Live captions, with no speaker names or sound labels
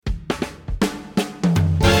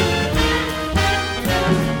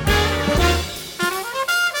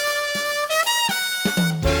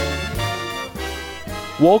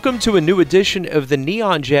Welcome to a new edition of the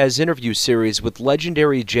Neon Jazz interview series with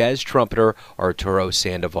legendary jazz trumpeter Arturo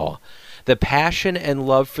Sandoval. The passion and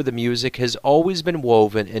love for the music has always been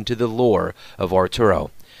woven into the lore of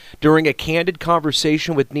Arturo. During a candid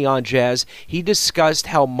conversation with Neon Jazz, he discussed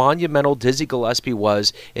how monumental Dizzy Gillespie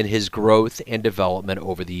was in his growth and development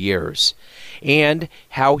over the years, and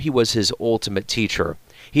how he was his ultimate teacher.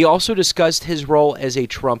 He also discussed his role as a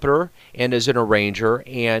trumpeter and as an arranger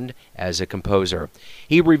and as a composer.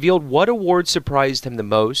 He revealed what awards surprised him the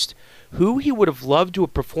most, who he would have loved to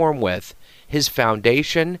have performed with, his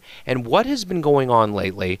foundation, and what has been going on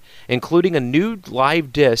lately, including a new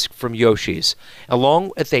live disc from Yoshi's,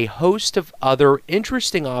 along with a host of other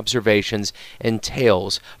interesting observations and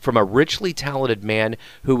tales from a richly talented man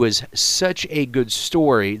who was such a good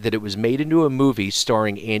story that it was made into a movie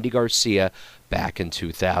starring Andy Garcia back in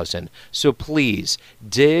 2000. So please,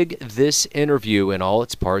 dig this interview in all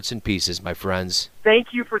its parts and pieces, my friends. Thank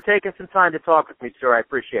you for taking some time to talk with me, sir. I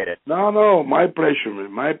appreciate it. No, my pleasure, man.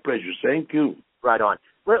 My pleasure. Thank you. Right on.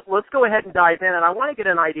 Let's go ahead and dive in, and I want to get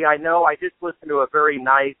an idea. I know I just listened to a very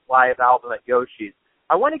nice live album at Yoshi's.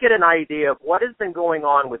 I want to get an idea of what has been going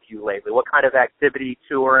on with you lately, what kind of activity,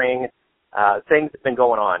 touring, things have been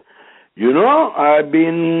going on. You know, I've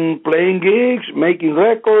been playing gigs, making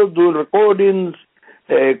records, doing recordings,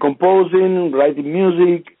 composing, writing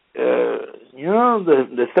music.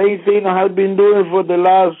 The same thing I have been doing for the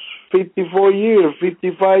last 54 years,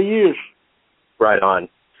 55 years. Right on.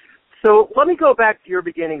 So let me go back to your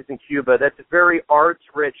beginnings in Cuba. That's a very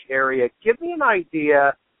arts-rich area. Give me an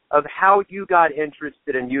idea of how you got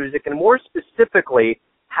interested in music, and more specifically,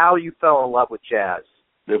 how you fell in love with jazz.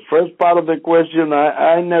 The first part of the question,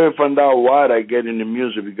 I never found out why I get into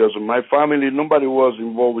music, because in my family, nobody was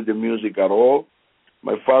involved with the music at all.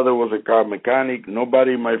 My father was a car mechanic.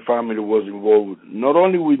 Nobody in my family was involved, not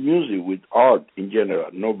only with music, with art in general.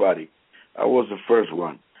 Nobody. I was the first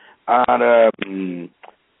one. And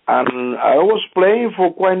I was playing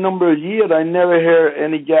for quite a number of years. I never heard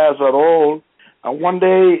any jazz at all. And one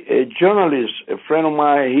day, a journalist, a friend of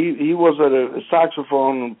mine, he was a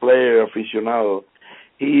saxophone player aficionado.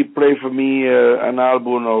 He played for me an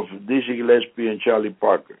album of Dizzy Gillespie and Charlie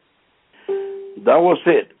Parker. That was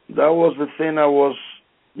it. That was the thing I was,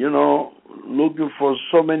 looking for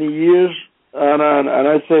so many years. And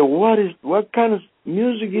I said, what kind of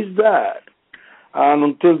music is that? And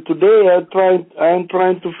until today, I'm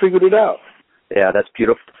trying to figure it out. Yeah, that's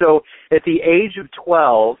beautiful. So at the age of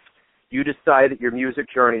 12, you decide that your music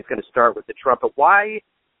journey is going to start with the trumpet. Why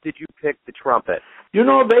did you pick the trumpet?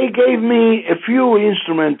 They gave me a few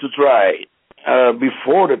instruments to try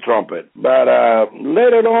before the trumpet. But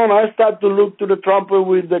later on, I started to look to the trumpet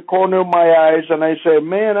with the corner of my eyes, and I said,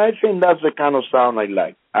 man, I think that's the kind of sound I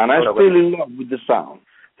like. And I fell in love with the sound.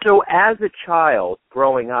 So as a child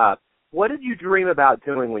growing up, what did you dream about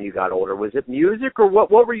doing when you got older? Was it music, or what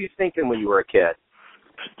were you thinking when you were a kid?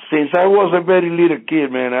 Since I was a very little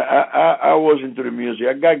kid, man, I was into the music.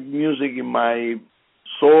 I got music in my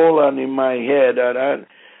soul and in my head, and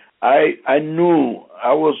I knew,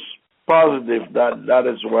 I was positive that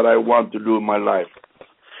is what I want to do in my life.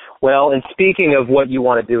 Well, and speaking of what you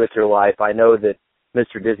want to do with your life, I know that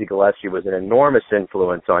Mr. Dizzy Gillespie was an enormous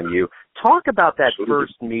influence on you. Talk about that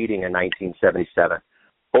first meeting in 1977.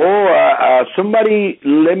 Somebody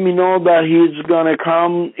let me know that he's going to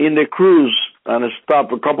come in the cruise and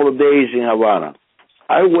stop a couple of days in Havana.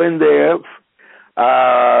 I went there.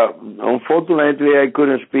 Unfortunately, I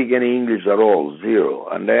couldn't speak any English at all, zero.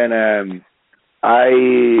 And then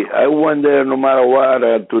I went there no matter what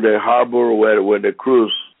to the harbor where the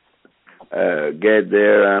cruise get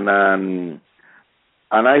there, and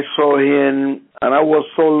I saw him, and I was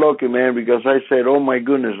so lucky, man, because I said, "Oh my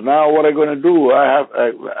goodness, now what am I going to do?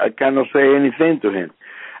 I cannot say anything to him."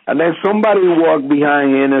 And then somebody walked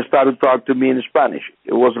behind him and started talking to me in Spanish.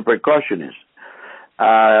 It was a percussionist.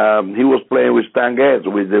 He was playing with Stan Getz.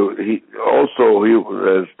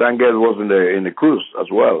 Stan Getz was in the cruise as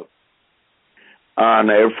well.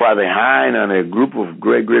 And Father Hine and a group of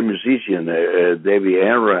great musicians, David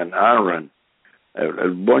Aaron, a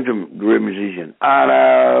bunch of great musicians.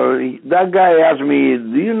 And that guy asked me,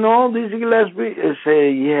 "Do you know Dizzy Gillespie?" I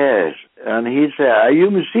said, "Yes." And he said, "Are you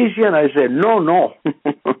a musician?" I said, No.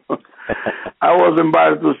 I was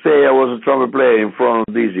embarrassed to say I was a trumpet player in front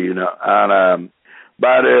of Dizzy, And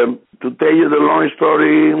but to tell you the long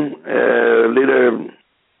story, later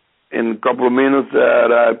in a couple of minutes,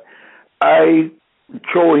 I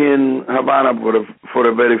showed him Havana for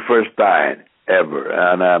the very first time ever.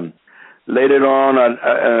 And later on,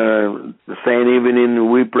 the same evening,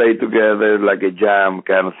 we played together like a jam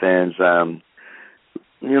kind of thing.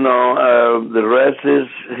 the rest is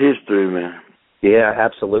history, man. Yeah,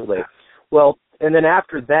 absolutely. Well, and then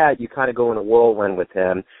after that, you kind of go in a whirlwind with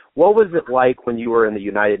him. What was it like when you were in the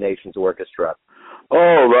United Nations Orchestra?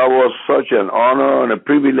 Oh, that was such an honor and a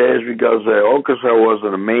privilege because the orchestra was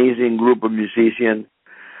an amazing group of musicians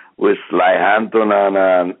with Sly Hampton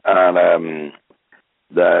and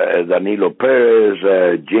Danilo Perez,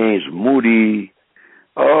 James Moody.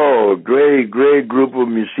 Oh, great group of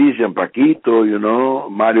musicians. Paquito,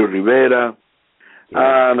 Mario Rivera,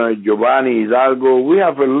 and Giovanni Hidalgo. We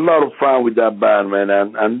have a lot of fun with that band, man.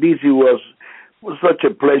 And Dizzy was such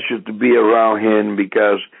a pleasure to be around him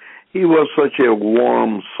because he was such a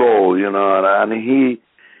warm soul, and he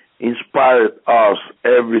inspired us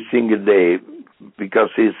every single day because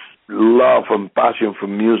his love and passion for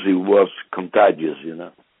music was contagious,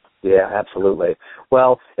 Yeah, absolutely.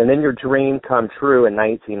 Well, and then your dream come true in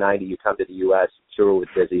 1990. You come to the U.S. tour with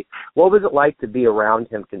Dizzy. What was it like to be around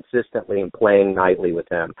him consistently and playing nightly with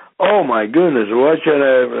him? Oh my goodness, going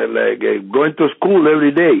to school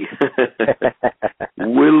every day.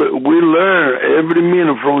 we learn every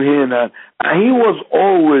minute from him, and he was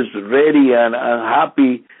always ready and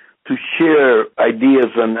happy to share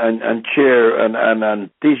ideas and share and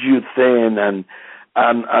teach you things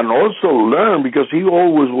and also learn, because he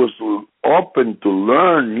always was open to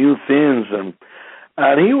learn new things,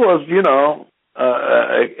 and he was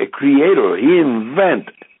a creator. He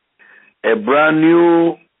invented a brand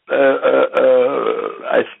new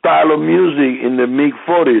a style of music in the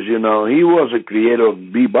mid-40s. He was a creator of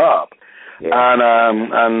bebop. And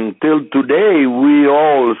until today, we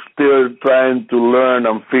all still trying to learn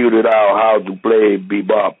and figure it out how to play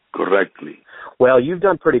bebop correctly. Well, you've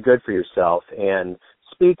done pretty good for yourself. And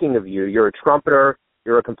speaking of you, you're a trumpeter,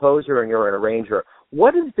 you're a composer, and you're an arranger.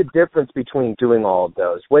 What is the difference between doing all of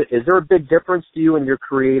those? Is there a big difference to you in your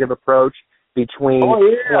creative approach between? Oh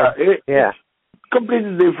yeah, it's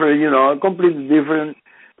completely different. Completely different.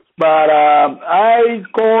 But I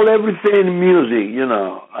call everything music.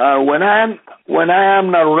 When I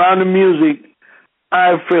am not around the music,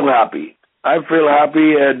 I feel happy.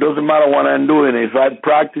 It doesn't matter what I'm doing. If I'm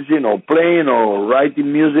practicing or playing or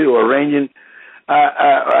writing music or arranging,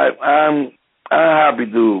 I'm happy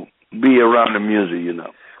to be around the music.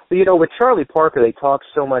 Well, with Charlie Parker, they talk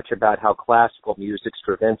so much about how classical music,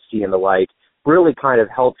 Stravinsky and the like, really kind of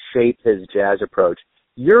helped shape his jazz approach.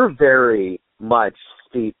 You're very much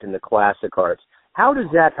steeped in the classic arts. How does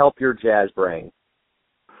that help your jazz brain?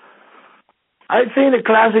 I think the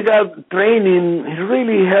classical training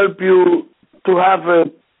really help you to have a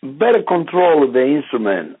better control of the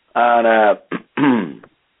instrument, and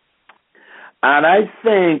I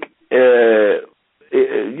think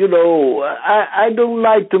I don't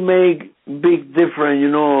like to make big difference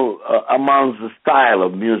amongst the style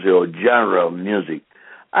of music or genre of music.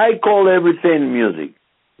 I call everything music.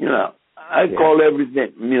 I call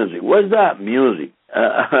everything music. What's that? Music.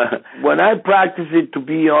 When I practice it, to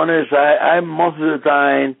be honest, I'm most of the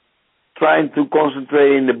time trying to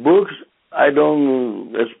concentrate in the books. I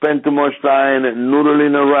don't spend too much time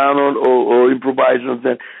noodling around or improvising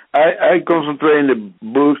something. I concentrate in the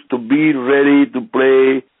books to be ready to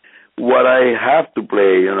play what I have to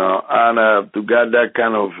play, and to get that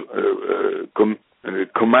kind of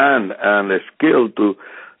command and skill to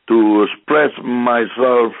express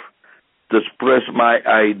myself, to express my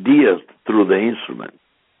ideas through the instrument.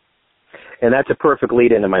 And that's a perfect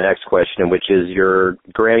lead into my next question, which is your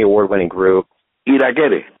Grammy Award-winning group,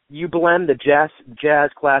 Irakere. You blend the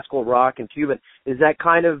jazz, classical, rock, and Cuban. Is that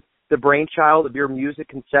kind of the brainchild of your music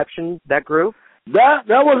conception, that group? That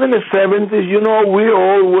was in the 70s. We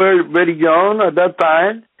all were very young at that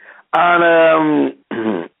time, and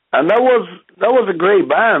that was a great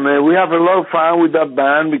band. Man. We have a lot of fun with that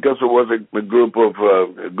band because it was a group of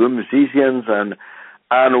good musicians, and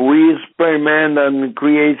we experiment and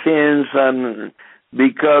create things, and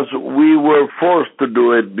because we were forced to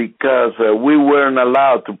do it because we weren't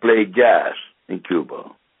allowed to play jazz in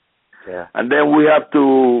Cuba. Yeah. And then we have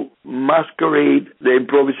to masquerade the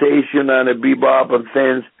improvisation and the bebop and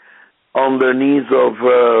things underneath of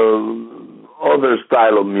other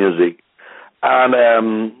style of music. And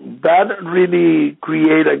that really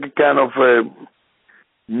created a kind of a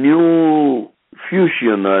new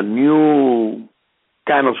fusion, a new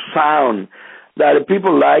kind of sound that the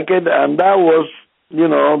people like it, and that was,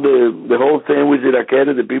 the whole thing with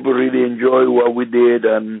Irakere. The people really enjoyed what we did,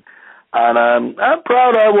 and I'm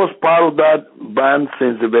proud I was part of that band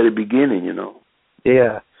since the very beginning,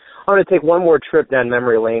 Yeah. I want to take one more trip down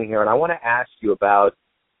memory lane here, and I want to ask you about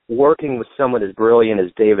working with someone as brilliant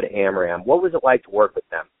as David Amram. What was it like to work with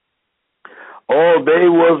them? Oh,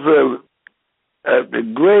 Dave was a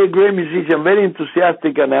great musician, very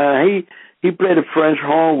enthusiastic, and he played a French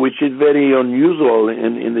horn, which is very unusual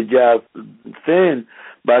in the jazz thing.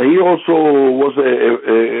 But he also was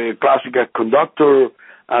a classical conductor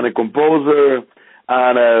and a composer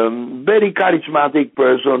and a very charismatic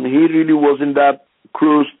person. He really was in that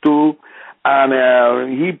cruise too, and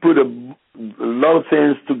he put a lot of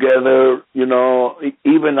things together. You know,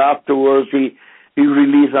 even afterwards he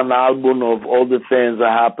released an album of all the things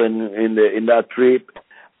that happened in that trip,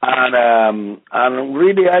 and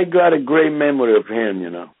really I got a great memory of him. You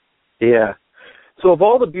know. Yeah. So of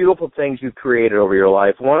all the beautiful things you've created over your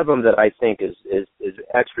life, one of them that I think is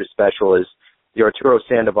extra special is the Arturo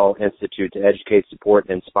Sandoval Institute to educate, support,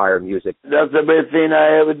 and inspire music. That's the best thing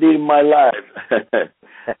I ever did in my life.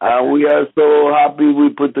 And we are so happy we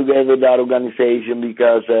put together that organization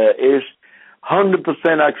because it's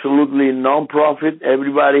 100% absolutely non-profit.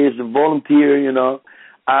 Everybody is a volunteer, you know,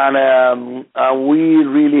 and we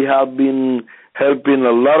really have been helping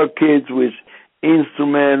a lot of kids with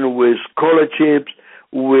instruments, with scholarships,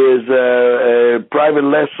 with private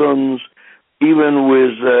lessons, even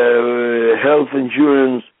with health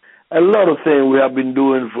insurance. A lot of things we have been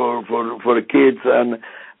doing for the kids, and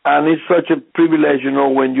it's such a privilege, you know,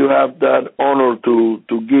 when you have that honor to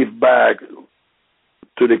give back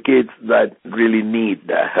to the kids that really need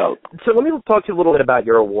that help. So let me talk to you a little bit about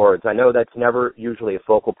your awards. I know that's never usually a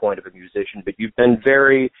focal point of a musician, but you've gotten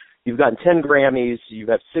 10 Grammys, you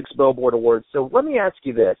have 6 Billboard Awards. So let me ask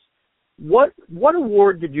you this. What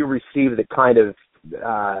award did you receive that kind of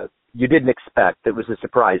you didn't expect, that was a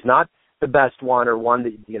surprise? Not the best one or one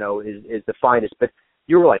that, you know, is the finest, but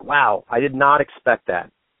you were like, wow, I did not expect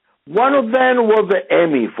that. One of them was the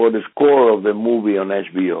Emmy for the score of the movie on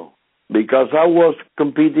HBO, because I was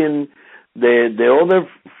competing. The other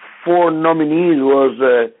 4 nominees was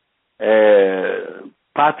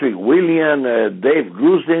Patrick Williams, Dave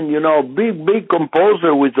Grusin, you know, big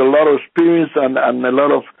composer with a lot of experience and a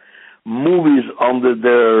lot of movies under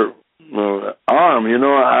their arm, you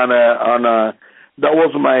know, and that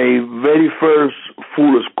was my very first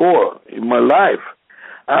full score in my life.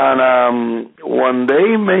 And when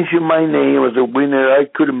they mentioned my name as a winner, I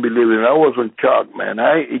couldn't believe it. I was in shock, man.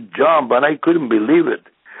 It jumped, and I couldn't believe it.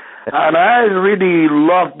 And I really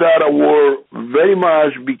loved that award very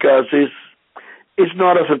much because it's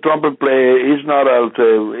not as a trumpet player, it's not as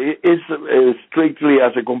it's strictly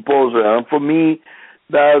as a composer. And for me,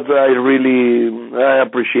 I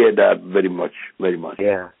appreciate that very much.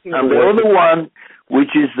 Yeah. And the other one,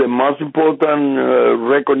 which is the most important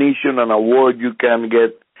recognition and award you can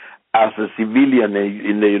get as a civilian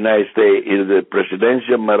in the United States, is the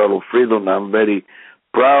Presidential Medal of Freedom. I'm very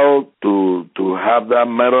proud to have that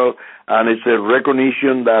medal, and it's a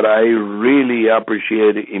recognition that I really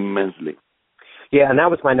appreciate immensely. Yeah, and that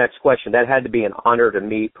was my next question. That had to be an honor to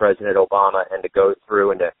meet President Obama and to go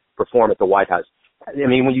through and to perform at the White House. I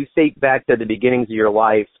mean, when you think back to the beginnings of your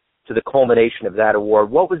life, to the culmination of that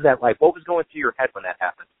award, what was that like? What was going through your head when that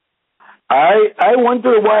happened? I went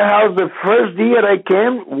to the White House the first year I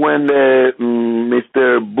came when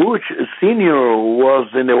Mr. Bush Sr.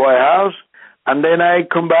 was in the White House, and then I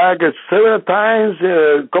come back several times,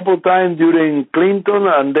 a couple of times during Clinton,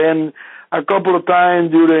 and then a couple of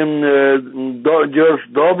times during George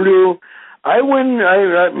W. I'm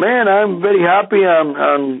very happy.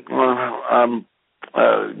 I'm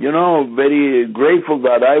very grateful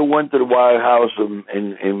that I went to the White House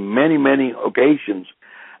in many occasions,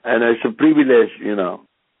 and it's a privilege, you know.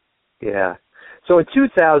 Yeah. So in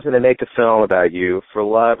 2000, they make a film about you, For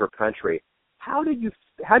Love or Country. How did you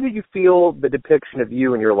feel the depiction of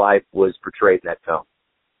you and your life was portrayed in that film?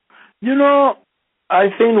 You know, I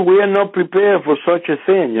think we are not prepared for such a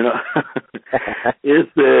thing. You know,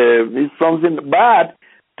 it's something bad.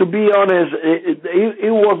 To be honest,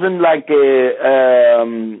 it wasn't like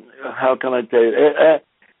how can I tell you?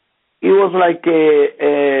 It was like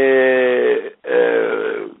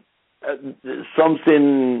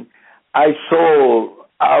something I saw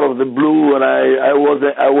out of the blue, and I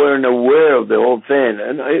wasn't aware of the whole thing.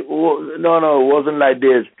 And it wasn't like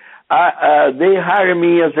this. They hired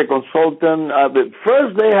me as a consultant.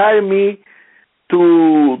 First, they hired me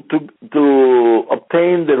to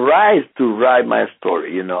obtain the rights to write my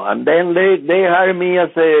story, you know. And then they hired me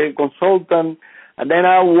as a consultant, and then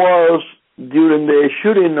I was, during the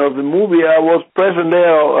shooting of the movie, I was present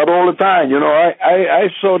there all the time, you know. I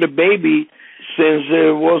saw the baby since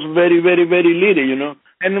it was very, very, very little, you know.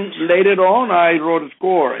 And later on, I wrote a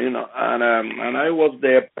score, you know, and I was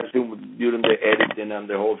there during the editing and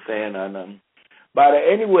the whole thing. But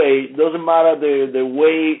anyway, it doesn't matter the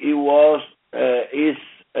way it was.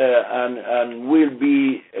 and will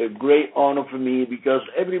be a great honor for me because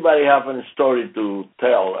everybody has a story to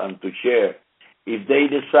tell and to share. If they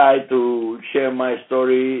decide to share my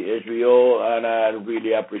story, HBO, and I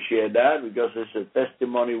really appreciate that because it's a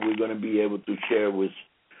testimony we're going to be able to share with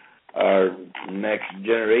our next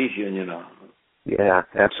generation, you know. Yeah,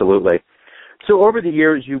 absolutely. So over the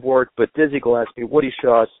years, you've worked with Dizzy Gillespie, Woody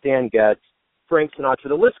Shaw, Stan Getz, Frank Sinatra.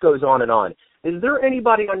 The list goes on and on. Is there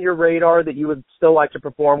anybody on your radar that you would still like to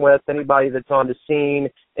perform with? Anybody that's on the scene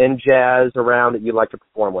in jazz around that you'd like to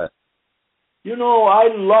perform with? You know, I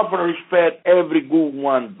love and respect every good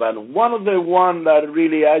one, but one of the one that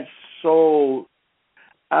really I'm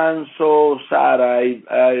so sad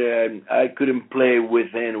I couldn't play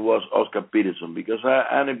with him was Oscar Peterson because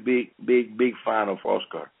I'm a big fan of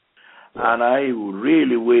Oscar. And I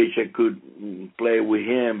really wish I could play with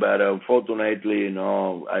him, but unfortunately, you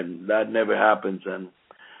know, that never happens. And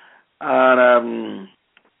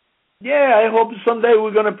yeah, I hope someday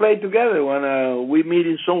we're gonna play together when we meet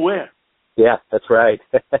in somewhere. Yeah, that's right.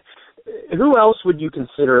 Who else would you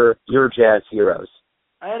consider your jazz heroes?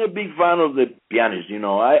 I'm a big fan of the pianists. You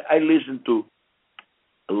know, I listen to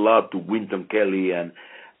a lot to Wynton Kelly and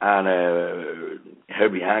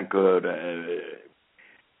Herbie Hancock.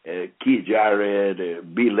 Keith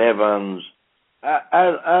Jarrett, Bill Evans.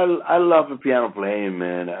 I love the piano playing,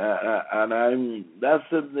 man, and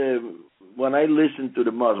when I listen to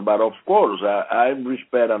the most. But of course, I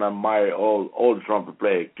respect and admire all the trumpet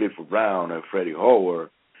players: Clifford Brown, Freddie Howard,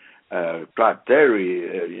 Clark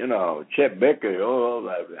Terry, you know, Chet Baker,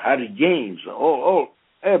 Harry James,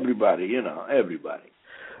 everybody, you know, everybody.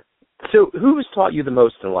 So, who has taught you the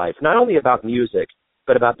most in life? Not only about music,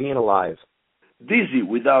 but about being alive. Dizzy,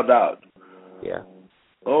 without doubt. Yeah.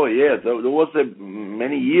 Oh, yeah. There was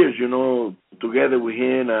many years, you know, together with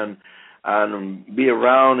him and be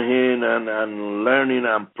around him and learning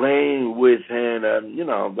and playing with him. And, you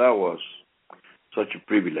know, that was such a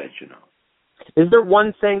privilege, you know. Is there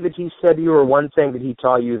one thing that he said to you or one thing that he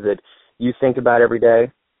taught you that you think about every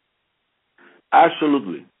day?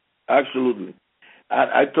 Absolutely. Absolutely.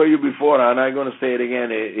 I told you before, and I'm going to say it again,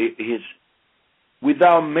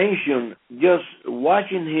 without mention, just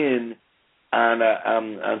watching him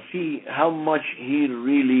and see how much he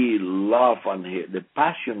really loved and the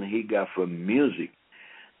passion he got for music,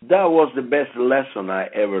 that was the best lesson I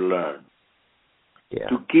ever learned. Yeah.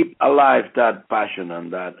 To keep alive that passion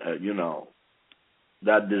and that, you know,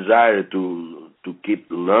 that desire to keep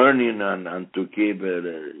learning and to keep,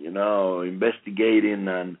 you know, investigating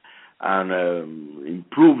and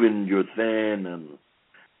improving your thing, and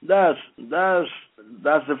that's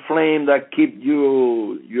the flame that keeps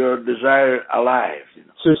your desire alive. You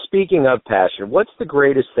know? So speaking of passion, what's the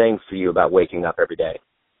greatest thing for you about waking up every day?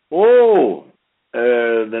 Oh,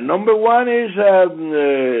 the number one is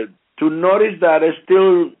to notice that I'm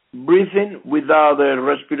still breathing without a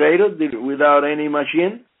respirator, without any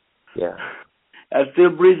machine. Yeah. I'm still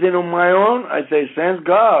breathing on my own. I say, thank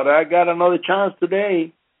God, I got another chance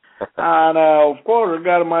today. And, of course, I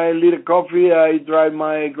got my little coffee. I drive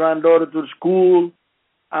my granddaughter to school.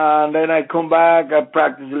 And then I come back, I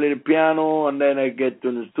practice a little piano, and then I get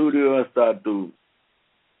to the studio and start to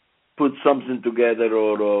put something together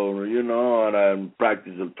or you know, and I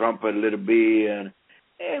practice the trumpet a little bit. And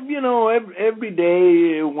you know, every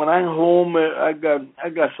day when I'm home, I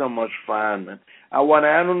got so much fun. And when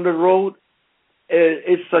I'm on the road,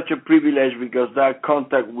 it's such a privilege because that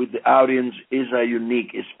contact with the audience is a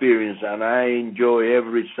unique experience, and I enjoy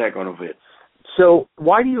every second of it. So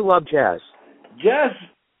why do you love jazz? Jazz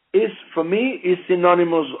is, for me, is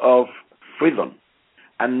synonymous of freedom.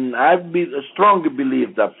 And I strongly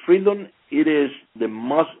believe that freedom, it is the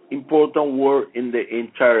most important word in the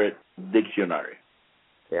entire dictionary.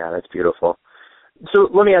 Yeah, that's beautiful. So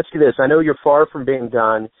let me ask you this. I know you're far from being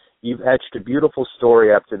done. You've etched a beautiful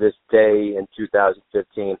story up to this day in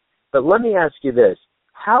 2015. But let me ask you this.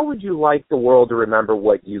 How would you like the world to remember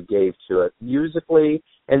what you gave to it, musically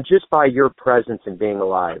and just by your presence and being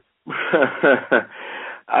alive?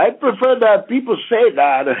 I prefer that people say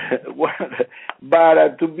that.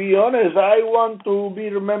 But to be honest, I want to be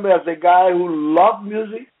remembered as a guy who loved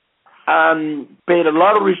music and paid a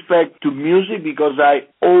lot of respect to music because I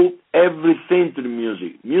owe everything to the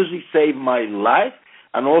music. Music saved my life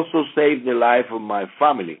and also saved the life of my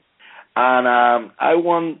family. And I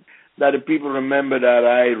want that the people remember that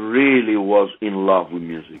I really was in love with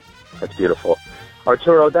music. That's beautiful.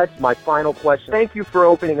 Arturo, that's my final question. Thank you for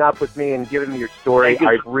opening up with me and giving me your story. Thank you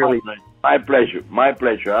I really, so much, man. My pleasure. My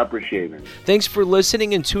pleasure. I appreciate it. Thanks for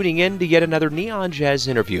listening and tuning in to yet another Neon Jazz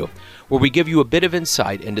interview, where we give you a bit of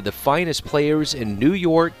insight into the finest players in New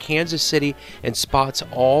York, Kansas City, and spots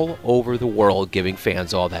all over the world, giving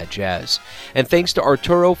fans all that jazz. And thanks to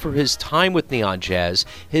Arturo for his time with Neon Jazz,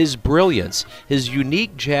 his brilliance, his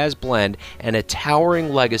unique jazz blend, and a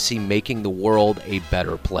towering legacy making the world a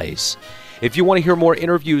better place. If you want to hear more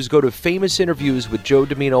interviews, go to Famous Interviews with Joe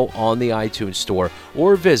Dimino on the iTunes Store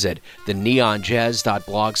or visit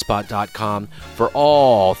theneonjazz.blogspot.com for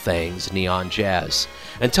all things Neon Jazz.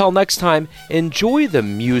 Until next time, enjoy the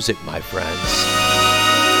music, my friends.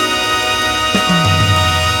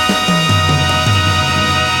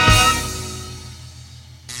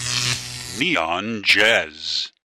 Neon Jazz.